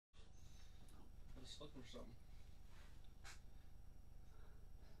was looking for something.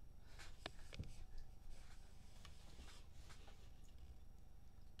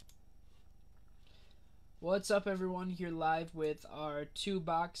 What's up, everyone? Here live with our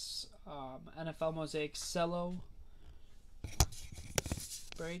 2-box NFL Mosaic Cello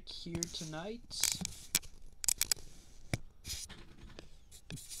break here tonight.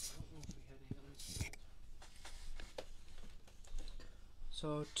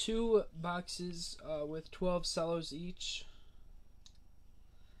 So 2 boxes with 12 cellos each.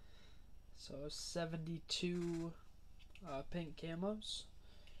 So 72 pink camos.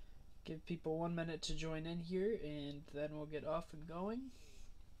 Give people 1 minute to join in here, and then we'll get off and going.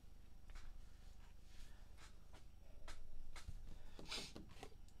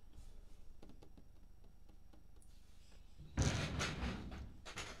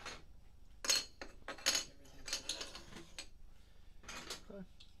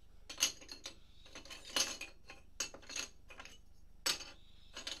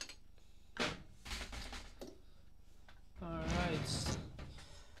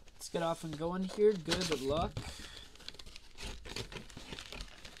 Let's get off and going here. Good luck.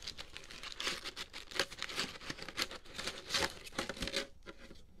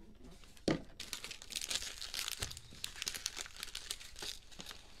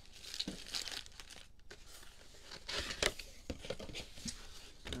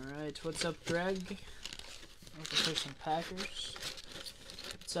 Alright, what's up, Greg? Looking for some Packers.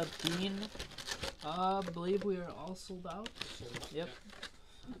 What's up, Dean? I believe we are all sold out. Yep.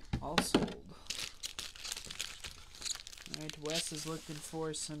 All sold. Alright, Wes is looking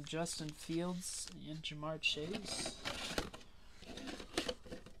for some Justin Fields and Jamar Chase.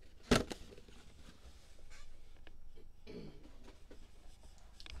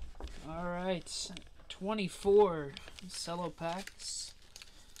 Alright, 24 cello packs.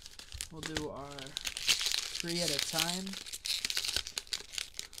 We'll do our 3 at a time.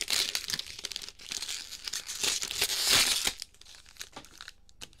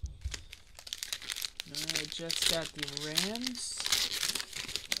 Alright, Jets got the Rams.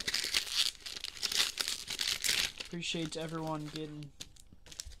 Appreciate everyone getting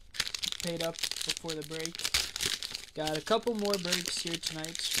paid up before the break. Got a couple more breaks here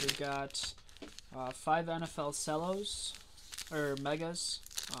tonight. We got 5 NFL cellos, or megas.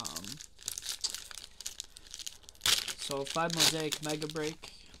 So 5 Mosaic mega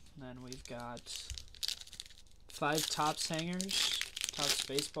break. And then we've got 5 Topps hangers, Topps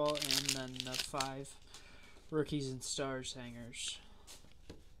baseball, and then the 5 rookies and stars hangers.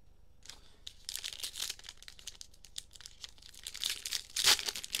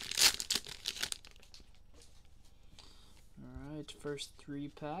 Alright, first 3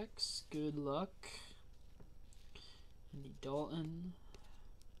 packs. Good luck. Andy Dalton.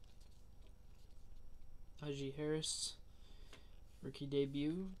 Najee Harris. Rookie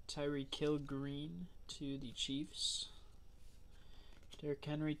debut. Tyreek Hill green to the Chiefs. Derrick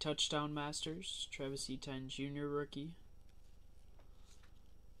Henry touchdown masters. Travis Etienne Jr. rookie.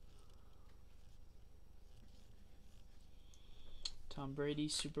 Tom Brady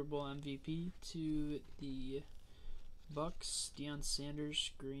Super Bowl MVP to the Bucks. Deion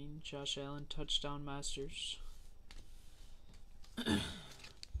Sanders green. Josh Allen touchdown masters.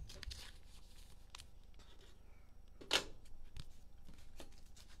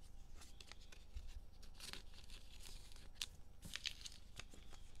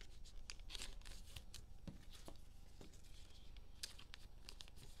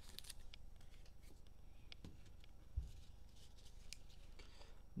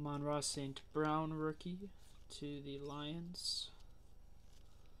 Amon-Ra St. Brown rookie to the Lions.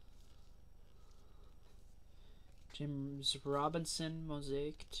 James Robinson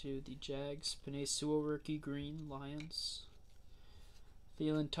Mosaic to the Jags. Penei Sewell rookie green, Lions.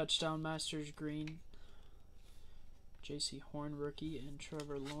 Thielen touchdown masters green. J.C. Horn rookie and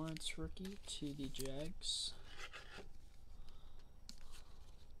Trevor Lawrence rookie to the Jags.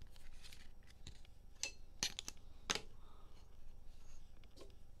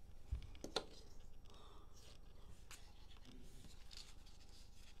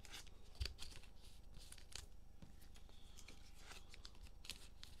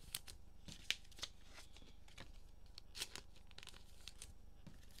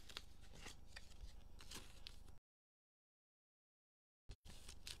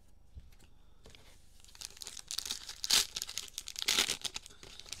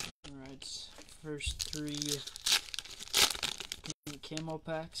 First 3 camo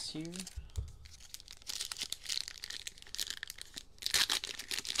packs here.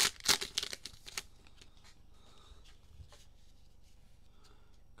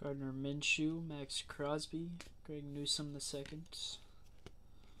 Gardner Minshew, Max Crosby, Greg Newsome II,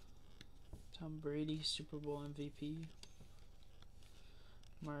 Tom Brady, Super Bowl MVP,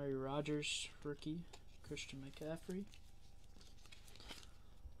 Amari Rogers, rookie, Christian McCaffrey.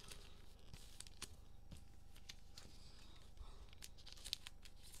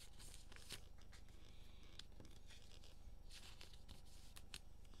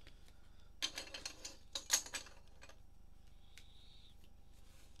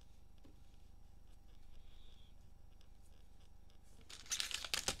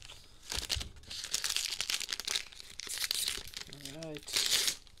 Alright,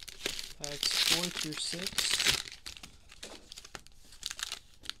 packs 4 through 6.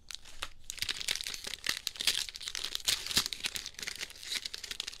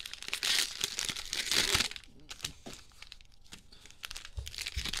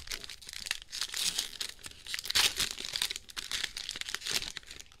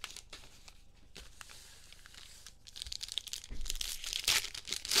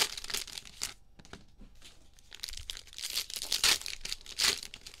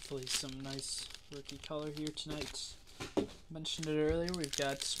 Hopefully some nice rookie color here tonight. Mentioned it earlier, we've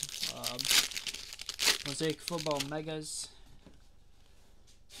got Mosaic Football Megas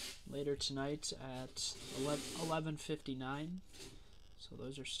later tonight at 11:59. So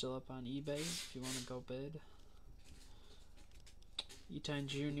those are still up on eBay if you want to go bid. Eton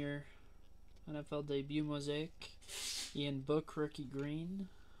Jr. NFL debut Mosaic. Ian Book rookie green.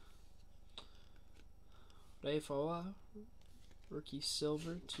 Rafe Owa rookie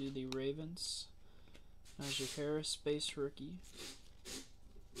silver to the Ravens. Najee Harris base rookie.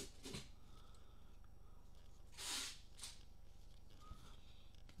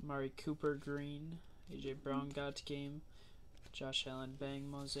 Amari Cooper green. AJ Brown got game. Josh Allen bang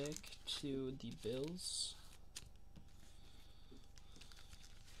Mosaic to the Bills.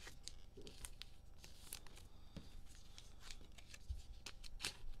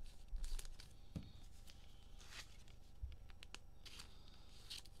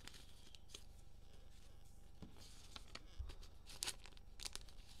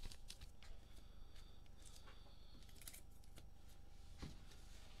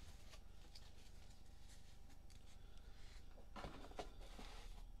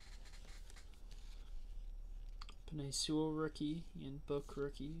 Penei Sewell rookie and Book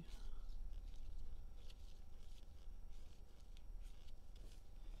rookie.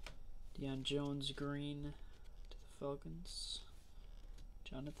 Deion Jones green to the Falcons.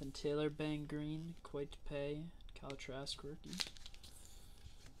 Jonathan Taylor bang green, quite to pay. Kyle Trask rookie.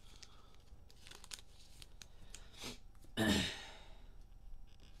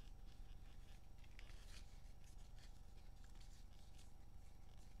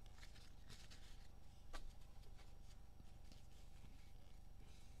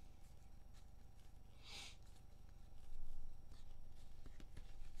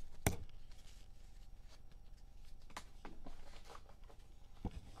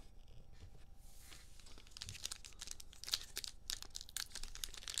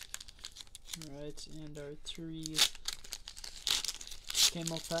 Alright, and our 3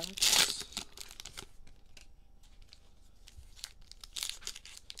 camel packs.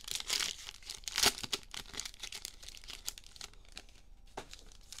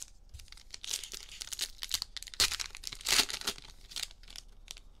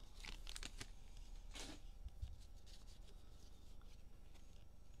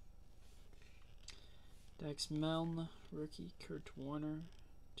 Dax Milne, rookie, Kurt Warner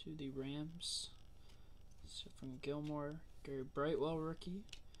to the Rams. Stephon Gilmore, Gary Brightwell rookie.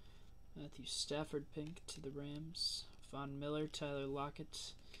 Matthew Stafford pink to the Rams. Von Miller, Tyler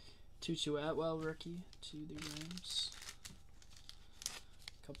Lockett, Tutu Atwell rookie to the Rams.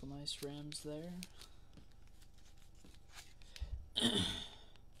 Couple nice Rams there.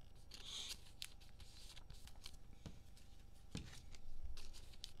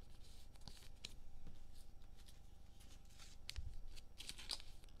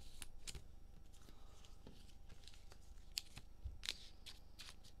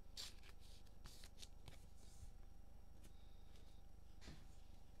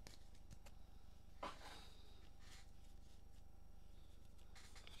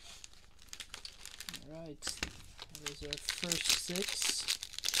 Alright, that is our first 6.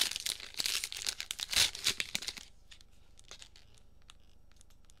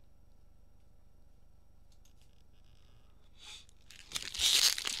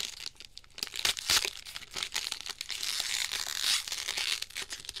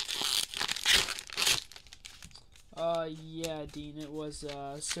 Yeah, Dean, it was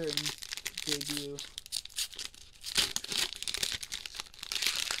a certain debut.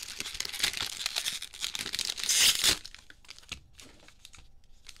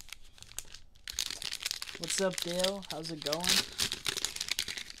 What's up, Dale? How's it going?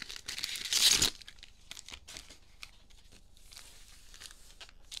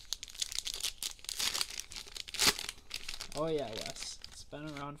 Oh yeah, Wes. It's been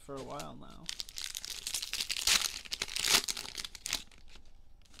around for a while now.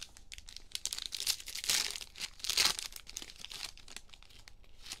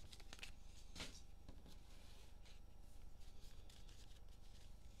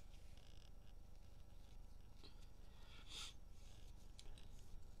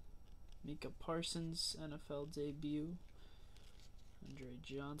 Micah Parsons, NFL debut. Andre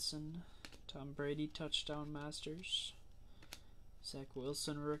Johnson, Tom Brady, touchdown masters. Zach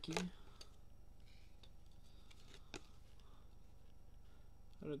Wilson, rookie.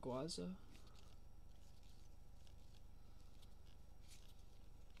 Odaguaza.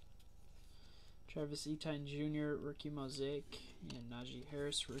 Travis Etienne Jr., rookie Mosaic. And Najee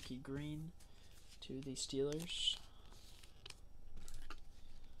Harris, rookie green to the Steelers.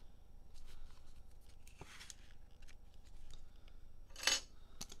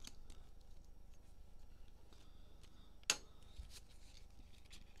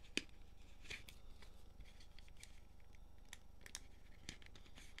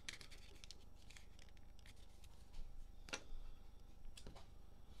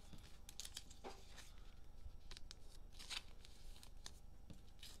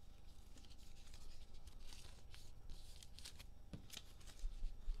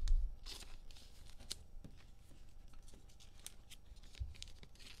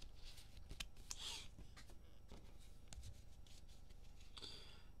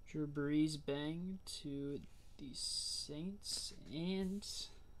 Drew Brees bang to the Saints, and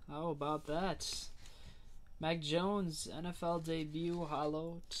how about that? Mac Jones NFL debut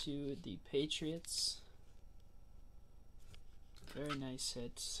hollow to the Patriots. Very nice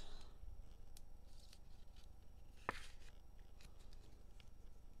hit.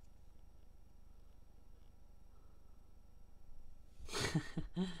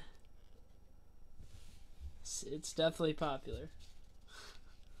 It's definitely popular.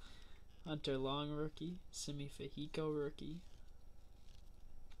 Hunter Long rookie, Simi Fehiko rookie.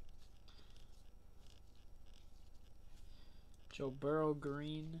 Joe Burrow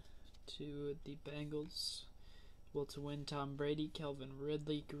green to the Bengals. Will to win Tom Brady, Calvin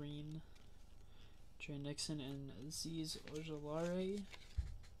Ridley green. Trey Nixon and Azeez Ojulari.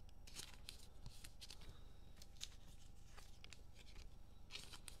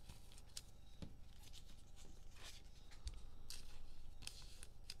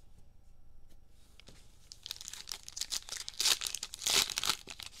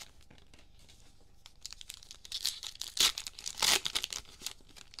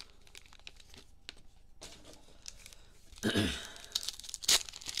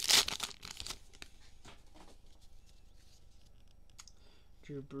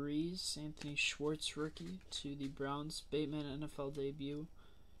 Drew Brees, Anthony Schwartz rookie to the Browns, Bateman NFL debut.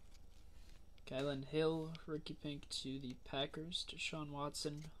 Kylan Hill, rookie pink to the Packers, Deshaun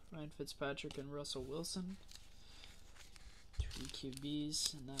Watson, Ryan Fitzpatrick, and Russell Wilson. 3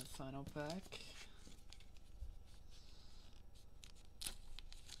 QBs in that final pack.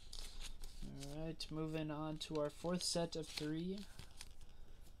 Alright, moving on to our fourth set of 3,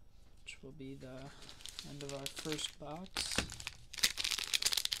 which will be the end of our first box.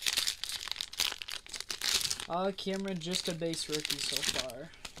 Cameron, just a base rookie so far.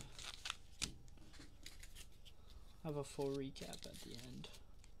 I have a full recap at the end.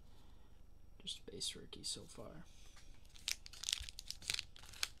 Just base rookie so far.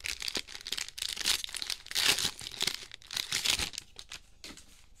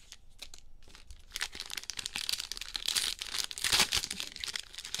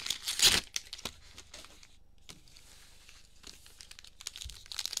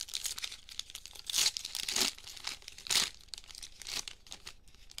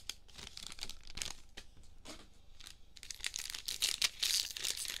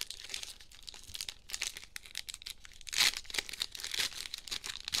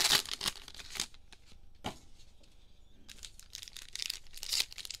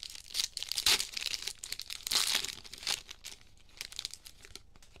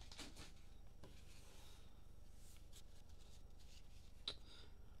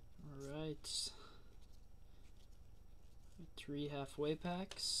 Alright. 3 halfway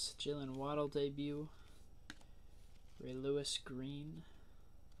packs. Jalen Waddle debut. Ray Lewis green.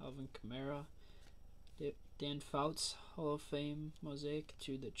 Alvin Kamara. Dan Fouts Hall of Fame Mosaic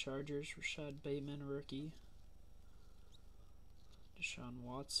to the Chargers. Rashad Bateman rookie. Deshaun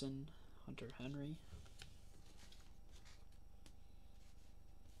Watson. Hunter Henry.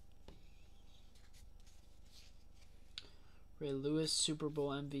 Ray Lewis, Super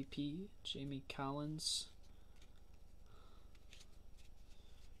Bowl MVP. Jamie Collins.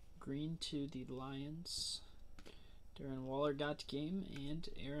 Green to the Lions. Darren Waller got game, and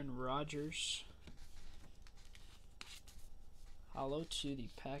Aaron Rodgers. Hollow to the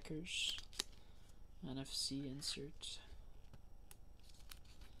Packers. NFC insert.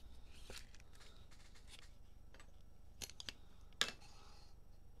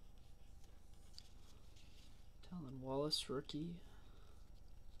 Talon Wallace, rookie.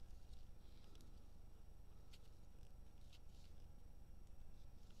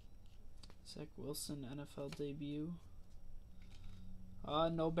 Zach Wilson, NFL debut.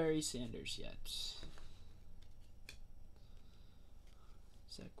 No Barry Sanders yet.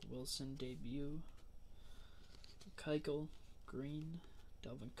 Zach Wilson debut. Keuchel, green.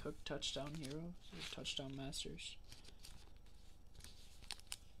 Delvin Cook, touchdown hero. Touchdown masters.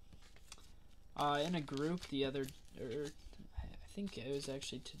 In a group the other, I think it was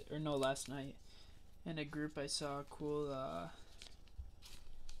actually today, or no, last night. In a group I saw a cool,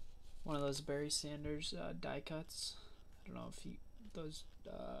 one of those Barry Sanders die cuts. I don't know if those,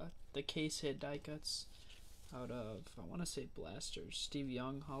 the case hit die cuts out of, I want to say Blasters. Steve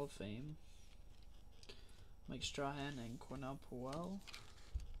Young, Hall of Fame. Mike Strahan and Cornell Powell.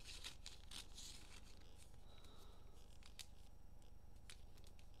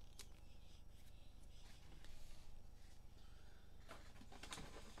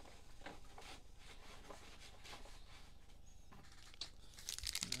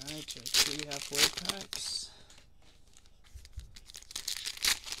 Alright, check 3 halfway packs.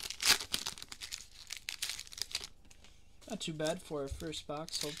 Not too bad for our first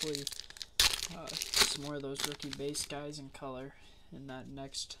box. Hopefully some more of those rookie base guys in color in that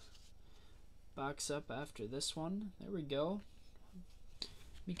next box up after this one. There we go.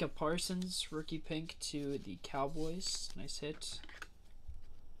 Micah Parsons, rookie pink to the Cowboys. Nice hit.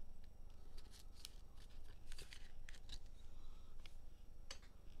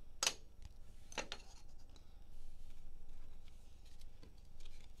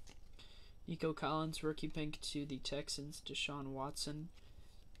 Nico Collins, rookie pink to the Texans. Deshaun Watson.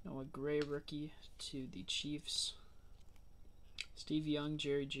 Noah Gray, rookie to the Chiefs. Steve Young,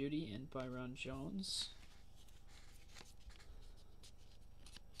 Jerry Jeudy, and Byron Jones.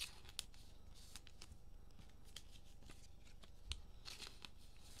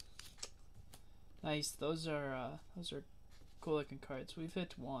 Nice. Those are cool looking cards. We've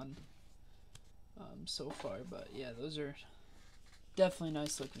hit one so far, but yeah, those are definitely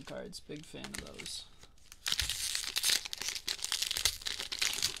nice looking cards. Big fan of those.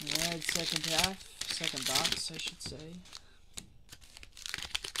 Alright, second box, I should say.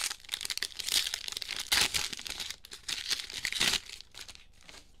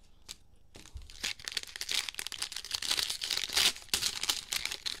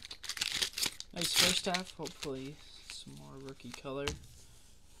 Nice first half, hopefully some more rookie color in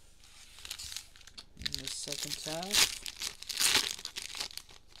the second half.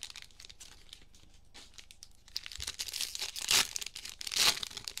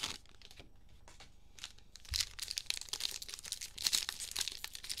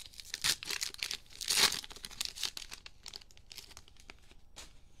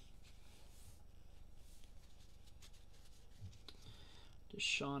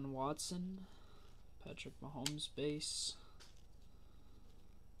 Deshaun Watson, Patrick Mahomes base,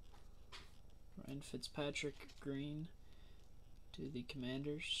 Ryan Fitzpatrick green to the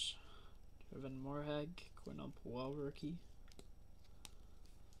Commanders, Trevin Moorhag, Cornell Powell rookie,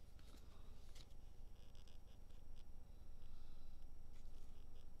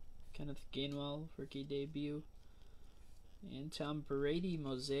 Kenneth Gainwell rookie debut, and Tom Brady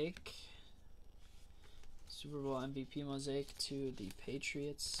Mosaic. Super Bowl MVP Mosaic to the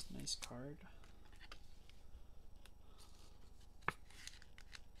Patriots. Nice card.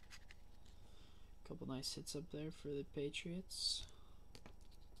 Couple nice hits up there for the Patriots.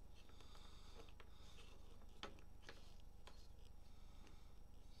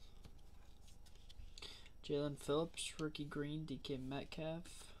 Jalen Phillips, rookie green, DK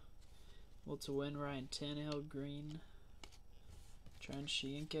Metcalf. Will to win, Ryan Tannehill green. Trent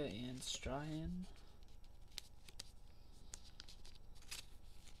Shiinka and Strahan.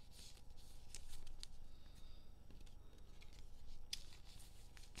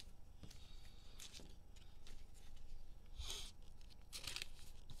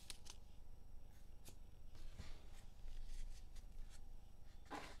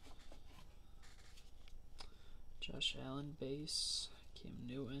 Josh Allen base, Cam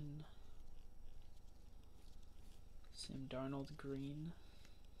Newton, Sam Darnold green,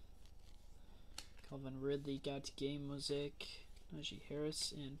 Calvin Ridley got game Mosaic. Najee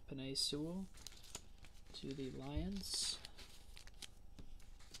Harris and Penei Sewell to the Lions.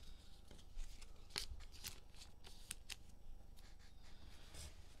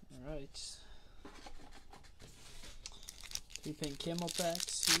 Alright. 3 pink camo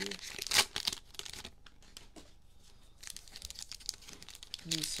packs here.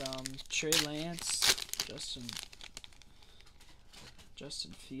 Need some Trey Lance, Justin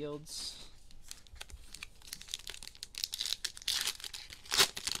Fields.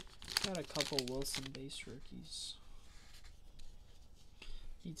 Got a couple Wilson base rookies.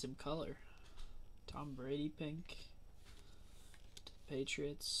 Need some color. Tom Brady pink to the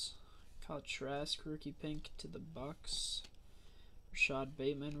Patriots. Kyle Trask rookie pink to the Bucks. Rashad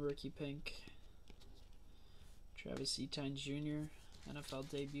Bateman rookie pink. Travis Etienne Jr. NFL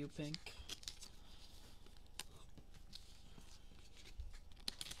debut pink.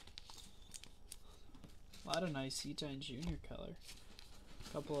 A lot of nice Etienne Jr. color.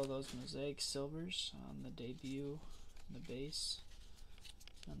 A couple of those Mosaic silvers on the debut, the base,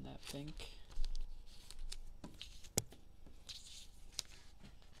 and that pink.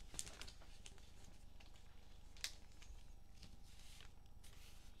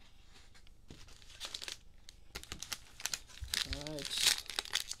 Alright.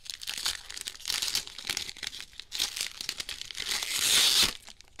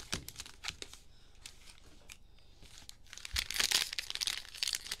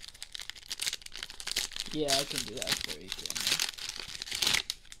 Yeah, I can do that for you, Cameron.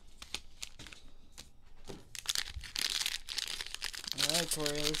 Alright,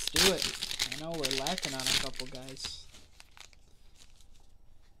 Corey, let's do it. I know we're lacking on a couple guys.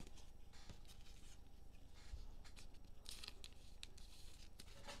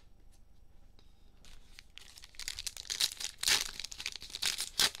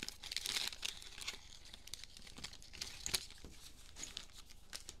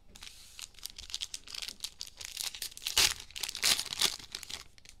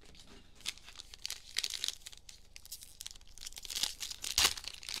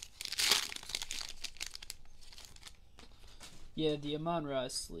 Yeah, the Amon-Ra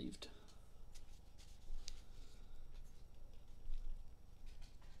is sleeved.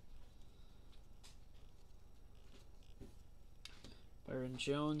 Byron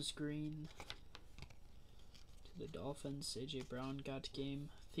Jones green to the Dolphins. AJ Brown got game.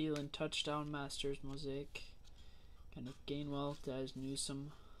 Thielen touchdown Masters Mosaic. Kenneth Gainwell, Daz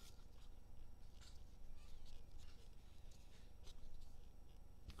Newsome.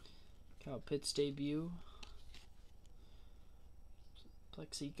 Kyle Pitts debut.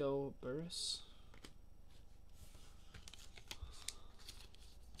 Plexico Burris.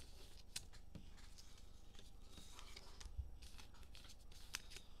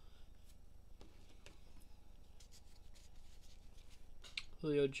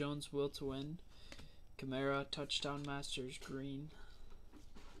 Julio Jones will to win. Kamara touchdown Masters green.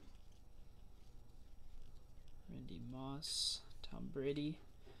 Randy Moss, Tom Brady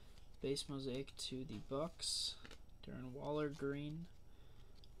base Mosaic to the Bucks. Darren Waller green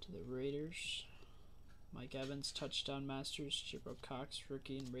to the Raiders. Mike Evans touchdown Masters. Jabril Cox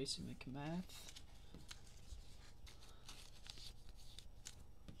rookie and Racing McMath.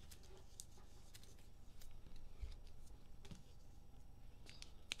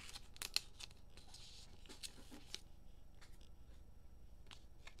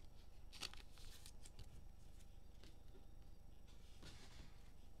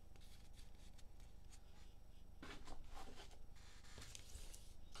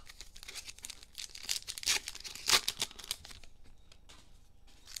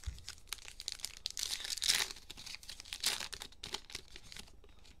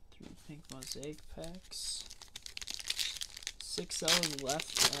 Pink Mosaic packs. 6 cells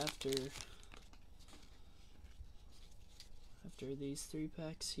left after these 3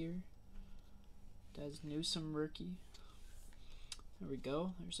 packs here. Daz Newsome rookie. There we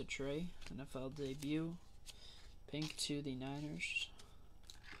go. There's a Trey. NFL debut. Pink to the Niners.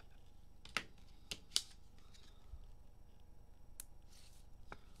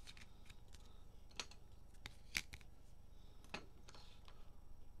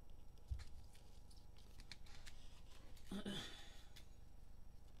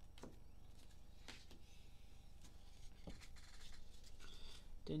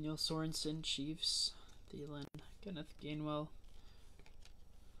 Daniel Sorensen, Chiefs. Thielen, Kenneth Gainwell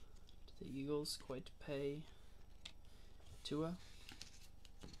to the Eagles. Quite to pay. Tua.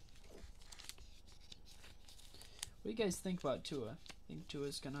 What do you guys think about Tua? Think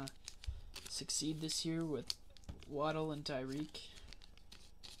Tua's gonna succeed this year with Waddle and Tyreek?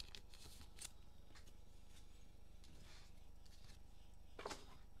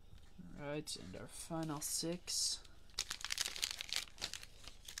 Alright, and our final 6.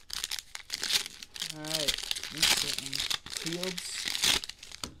 Alright,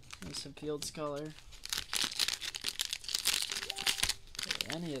 Mason Fields color.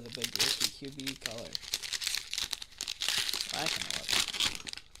 Any of the big rookie QB color. Black and 11.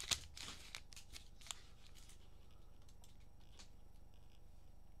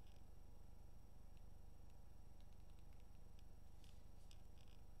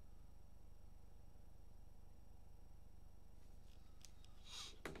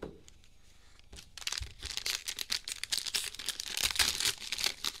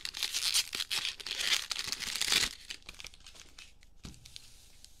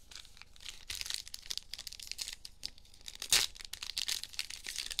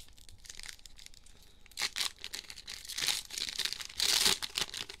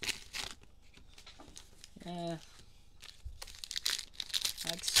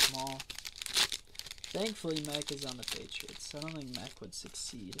 Mac's small. Thankfully, Mac is on the Patriots. I don't think Mac would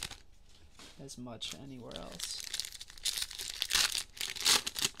succeed as much anywhere else.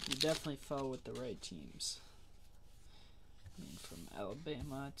 He definitely fell with the right teams. I mean, from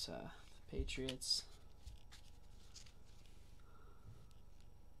Alabama to the Patriots.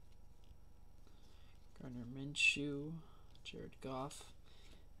 Gardner Minshew, Jared Goff,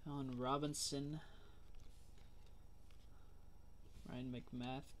 Allen Robinson, Ryan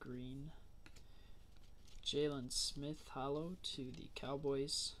McMath, green. Jalen Smith, hollow to the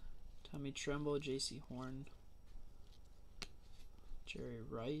Cowboys. Tommy Tremble, J.C. Horn. Jerry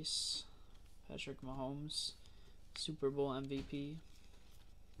Rice, Patrick Mahomes, Super Bowl MVP.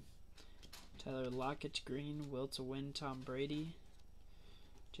 Tyler Lockett, green. Will to win, Tom Brady.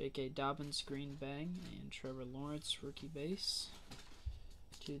 J.K. Dobbins, green bang. And Trevor Lawrence, rookie base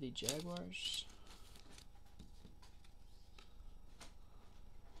to the Jaguars.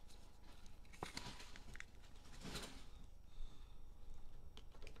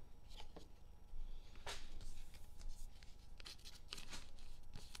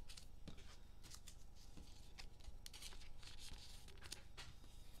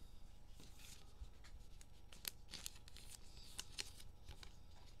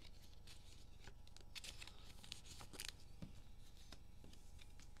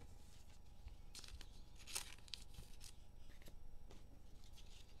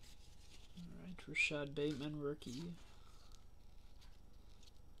 Rashad Bateman, rookie.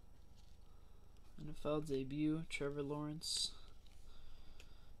 NFL debut, Trevor Lawrence.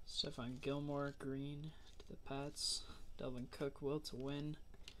 Stephon Gilmore, green to the Pats. Delvin Cook, will to win.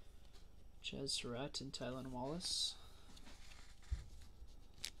 Chaz Surratt and Tylan Wallace.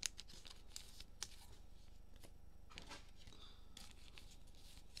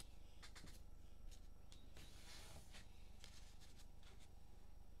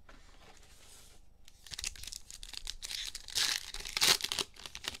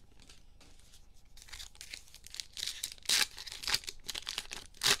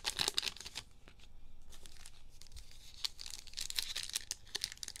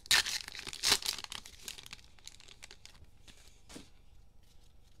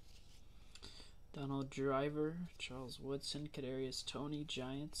 Donald Driver, Charles Woodson, Kadarius Toney,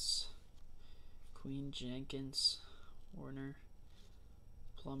 Giants. Queen Jenkins, Warner.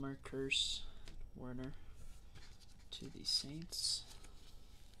 Plummer, Curse, Warner to the Saints.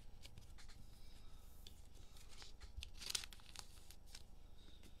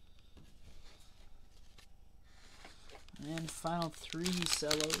 And final 3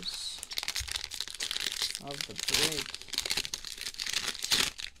 cellos of the break.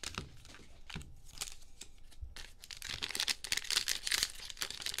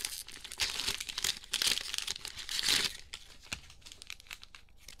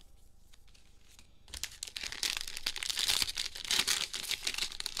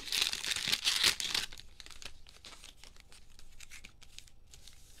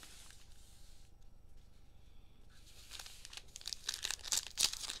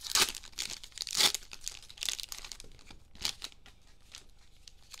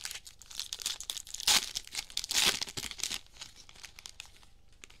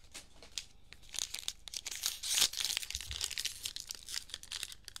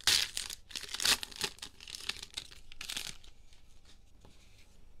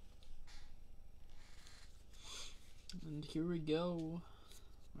 And here we go.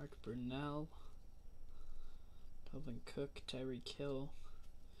 Mark Burnell, Dalvin Cook, Tyreek Hill,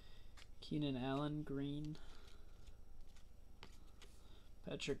 Keenan Allen, green.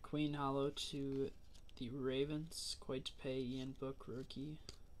 Patrick Queen, hollow to the Ravens. Quite to pay, Ian Book, rookie.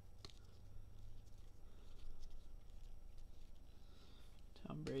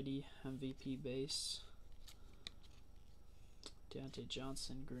 Tom Tom Brady MVP base. Deontay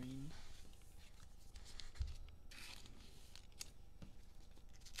Johnson green.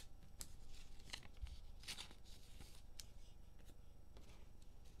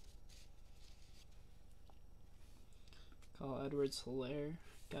 Call Edwards-Helaire.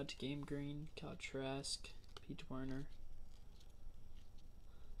 Got game green. Cal Trask. Pete Werner.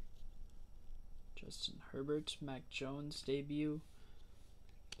 Justin Herbert. Mac Jones debut.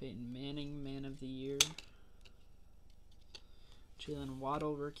 Peyton Manning Man of the Year. Jalen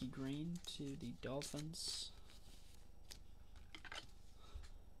Waddle rookie green to the Dolphins.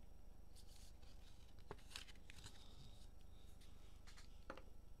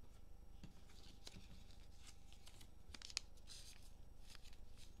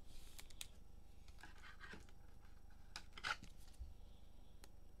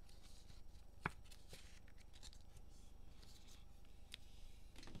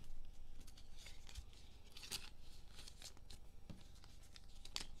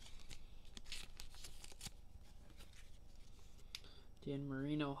 Dan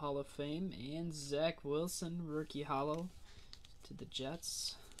Marino Hall of Fame and Zach Wilson rookie hollow to the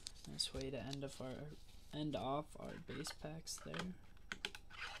Jets. Nice way to end off our base packs there.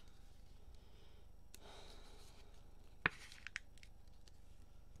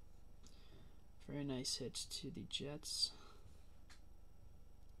 Very nice hit to the Jets.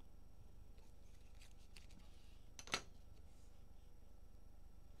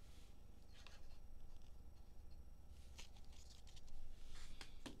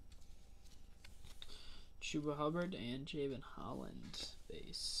 Chuba Hubbard and Javen Holland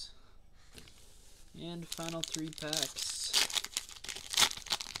base. And final 3 packs.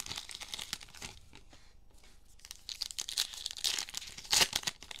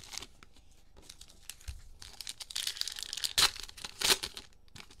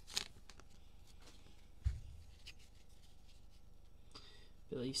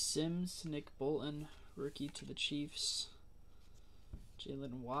 Billy Sims, Nick Bolton, rookie to the Chiefs.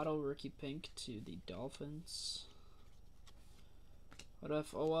 Jalen Waddle, rookie pink to the Dolphins.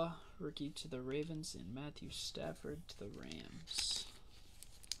 Odef Owa, rookie to the Ravens, and Matthew Stafford to the Rams.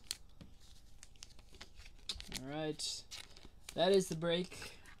 Alright, that is the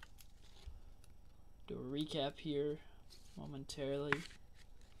break. Do a recap here momentarily.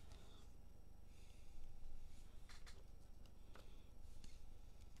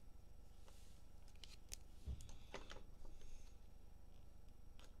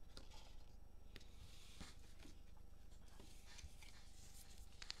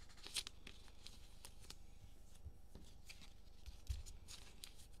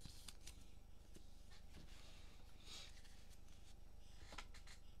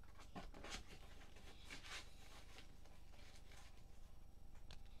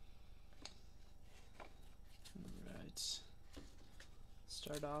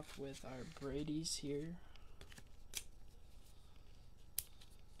 Start off with our Brady's here.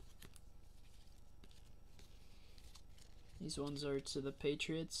 These ones are to the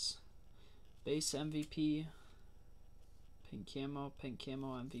Patriots. Base MVP, pink camo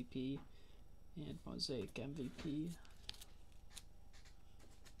MVP, and Mosaic MVP.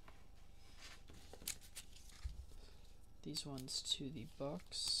 These ones to the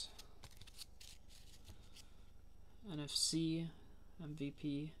Bucks. NFC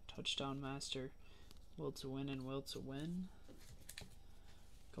MVP, touchdown master, will to win and will to win.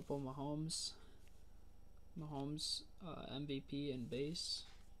 Couple Mahomes MVP and base.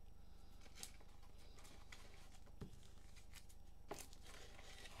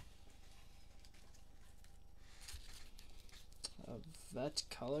 A vet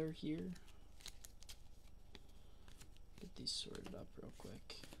color here. Get these sorted up real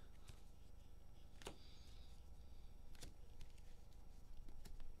quick.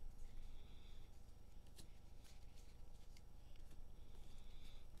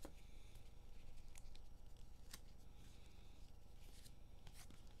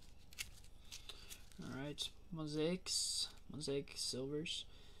 Mosaic silvers.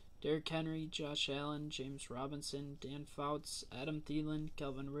 Derrick Henry, Josh Allen, James Robinson, Dan Fouts, Adam Thielen,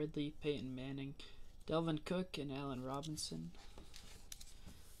 Calvin Ridley, Peyton Manning, Delvin Cook, and Allen Robinson.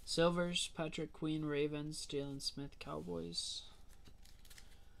 Silvers, Patrick Queen, Ravens, Jalen Smith, Cowboys.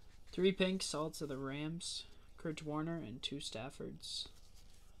 3 pinks, all to the Rams, Kurt Warner, and 2 Staffords.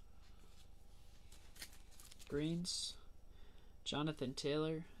 Greens, Jonathan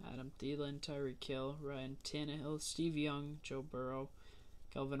Taylor, Adam Thielen, Tyreek Hill, Ryan Tannehill, Steve Young, Joe Burrow,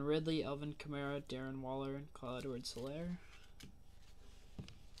 Calvin Ridley, Alvin Kamara, Darren Waller, and Clyde Edwards-Helaire.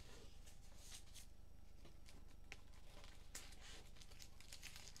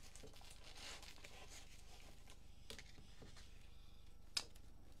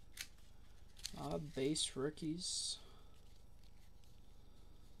 Base rookies.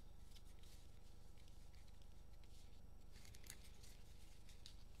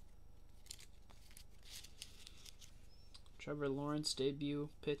 Trevor Lawrence debut,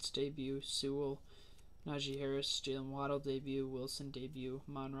 Pitts debut, Sewell, Najee Harris, Jalen Waddle debut, Wilson debut,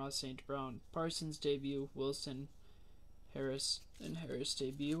 Amon-Ra St. Brown, Parsons debut, Wilson, Harris, and Harris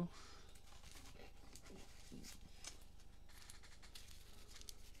debut.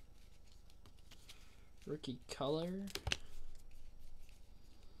 Rookie color.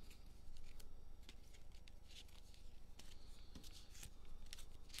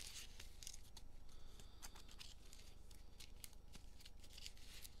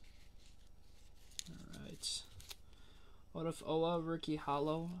 Alright. What if Owa, rookie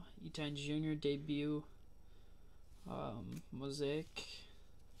hollow, Etan Jr. debut, Mosaic.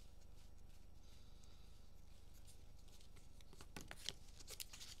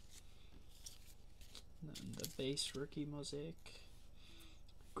 And then the base rookie Mosaic.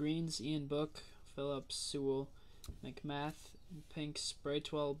 Greens, Ian Book, Phillips, Sewell, McMath, Pinks,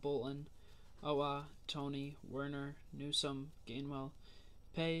 Brightwell, Bolton, Owa, Tony, Werner, Newsome, Gainwell,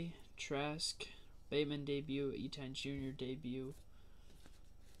 Pay, Trask, Bateman debut, Etan Jr. debut,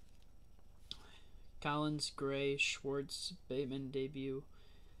 Collins, Gray, Schwartz, Bateman debut,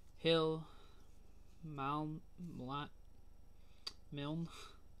 Hill, Milne,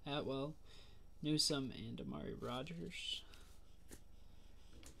 Atwell, Newsome, and Amari Rogers.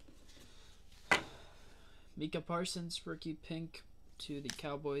 Micah Parsons, rookie pink to the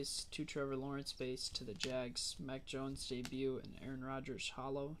Cowboys, to Trevor Lawrence base to the Jags, Mac Jones debut, and Aaron Rodgers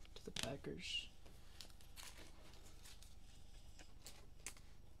hollow to the Packers.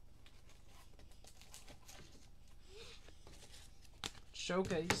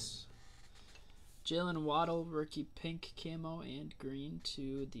 Showcase. Jalen Waddle, rookie pink camo and green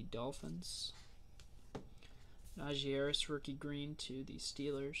to the Dolphins. Najee Harris, rookie green to the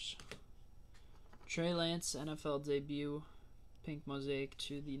Steelers. Trey Lance, NFL debut, pink mosaic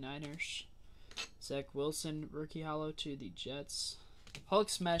to the Niners. Zach Wilson, rookie hollow to the Jets. Hulk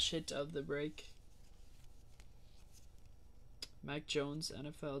smash hit of the break. Mac Jones,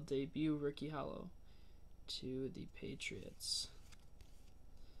 NFL debut, rookie hollow to the Patriots.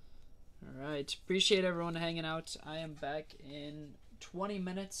 Alright, appreciate everyone hanging out. I am back in 20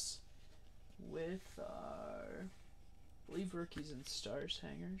 minutes with our, I believe, rookies and stars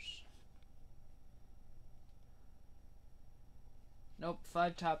hangers. Nope,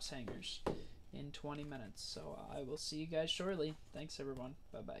 5 tops hangers in 20 minutes. So I will see you guys shortly. Thanks, everyone.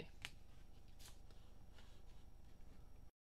 Bye-bye.